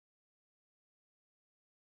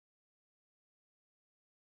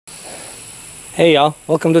Hey y'all,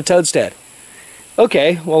 welcome to Toadstead.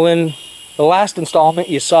 Okay, well in the last installment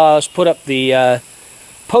you saw us put up the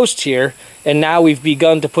posts here, and now we've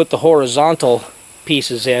begun to put the horizontal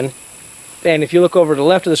pieces in. And if you look over to the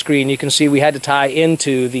left of the screen, you can see we had to tie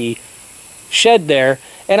into the shed there,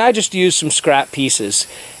 and I just used some scrap pieces.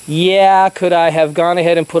 Yeah, could I have gone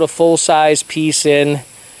ahead and put a full-size piece in?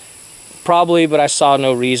 Probably, but I saw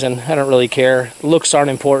no reason. I don't really care. Looks aren't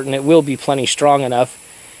important. It will be plenty strong enough.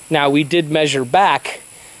 Now, we did measure back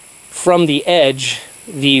from the edge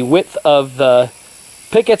the width of the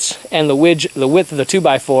pickets and the width of the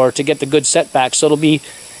 2x4 to get the good setback, so it'll be,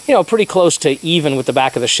 you know, pretty close to even with the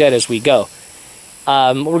back of the shed as we go.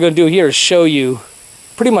 What we're going to do here is show you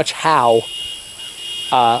pretty much how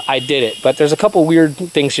I did it, but there's a couple weird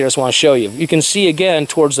things here I just want to show you. You can see again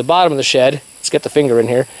towards the bottom of the shed, let's get the finger in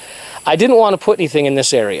here, I didn't want to put anything in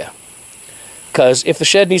this area, because if the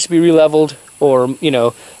shed needs to be re-leveled or, you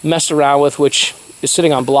know, messed around with, which is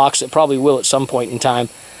sitting on blocks, it probably will at some point in time,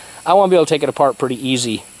 I want to be able to take it apart pretty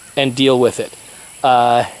easy and deal with it.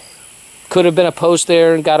 Could have been a post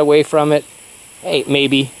there and got away from it. Hey,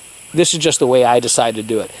 maybe. This is just the way I decided to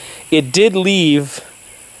do it. It did leave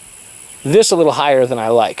this a little higher than I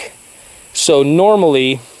like. So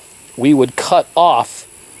normally we would cut off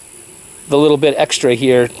the little bit extra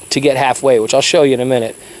here to get halfway, which I'll show you in a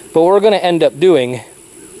minute. But what we're going to end up doing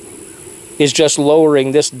is just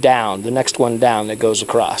lowering this down, the next one down that goes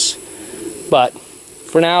across. But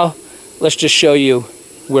for now, let's just show you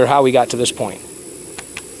how we got to this point.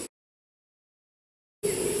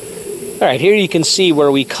 All right, here you can see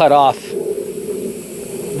where we cut off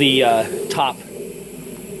the top.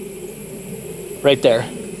 Right there.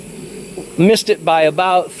 Missed it by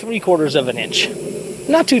about 3/4 of an inch.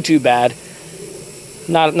 Not too bad.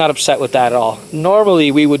 Not upset with that at all.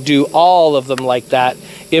 Normally we would do all of them like that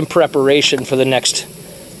in preparation for the next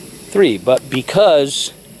 3, but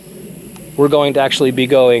because we're going to actually be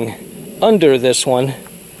going under this one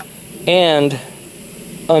and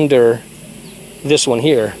under this one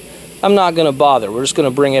here, I'm not going to bother. We're just going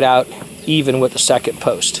to bring it out even with the second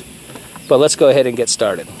post. But let's go ahead and get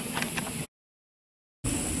started.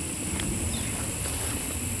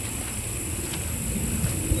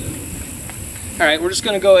 Alright, we're just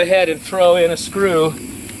going to go ahead and throw in a screw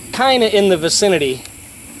kind of in the vicinity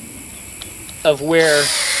of where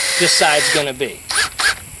this side's going to be.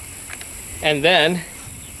 And then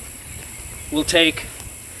we'll take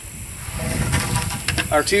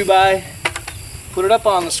our 2x, put it up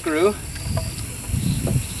on the screw,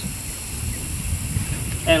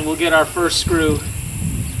 and we'll get our first screw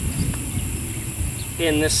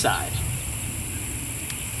in this side.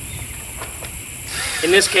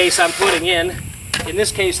 In this case, I'm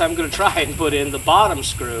going to try and put in the bottom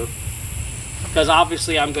screw, because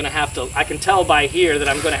obviously I'm going to have to, I can tell by here that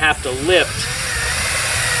I'm going to have to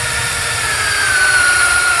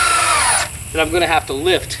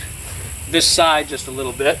lift, this side just a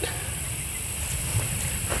little bit.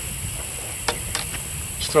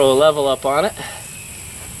 Just throw a level up on it,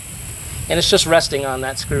 and it's just resting on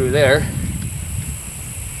that screw there.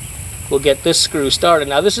 We'll get this screw started.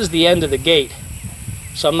 Now this is the end of the gate,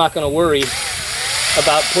 so I'm not going to worry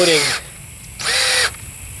about putting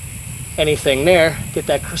anything there. Get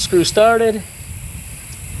that screw started,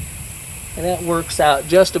 and that works out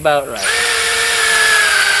just about right.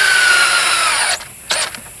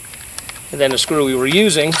 And then the screw we were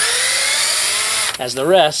using as the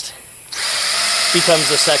rest becomes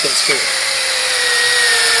the second screw.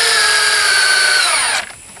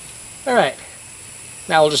 Alright,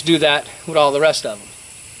 now we'll just do that with all the rest of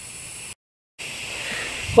them.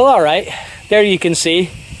 Well, alright, there you can see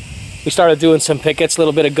we started doing some pickets, a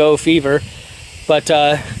little bit of go fever, but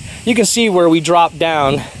you can see where we dropped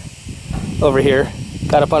down over here,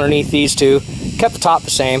 got up underneath these two, kept the top the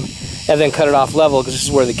same, and then cut it off level because this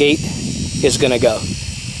is where the gate is going to go.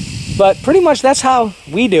 But pretty much that's how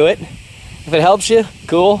we do it. If it helps you,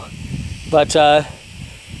 cool, but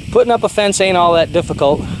putting up a fence ain't all that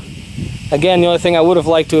difficult. Again, the only thing I would have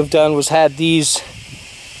liked to have done was had these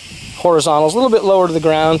horizontals a little bit lower to the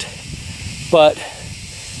ground, but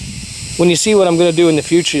when you see what I'm going to do in the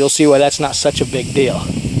future, you'll see why that's not such a big deal.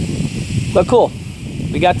 But cool,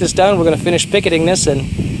 we got this done. We're going to finish picketing this,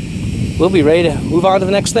 and we'll be ready to move on to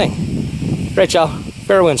the next thing. Great, y'all.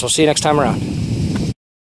 Fair winds. We'll see you next time around.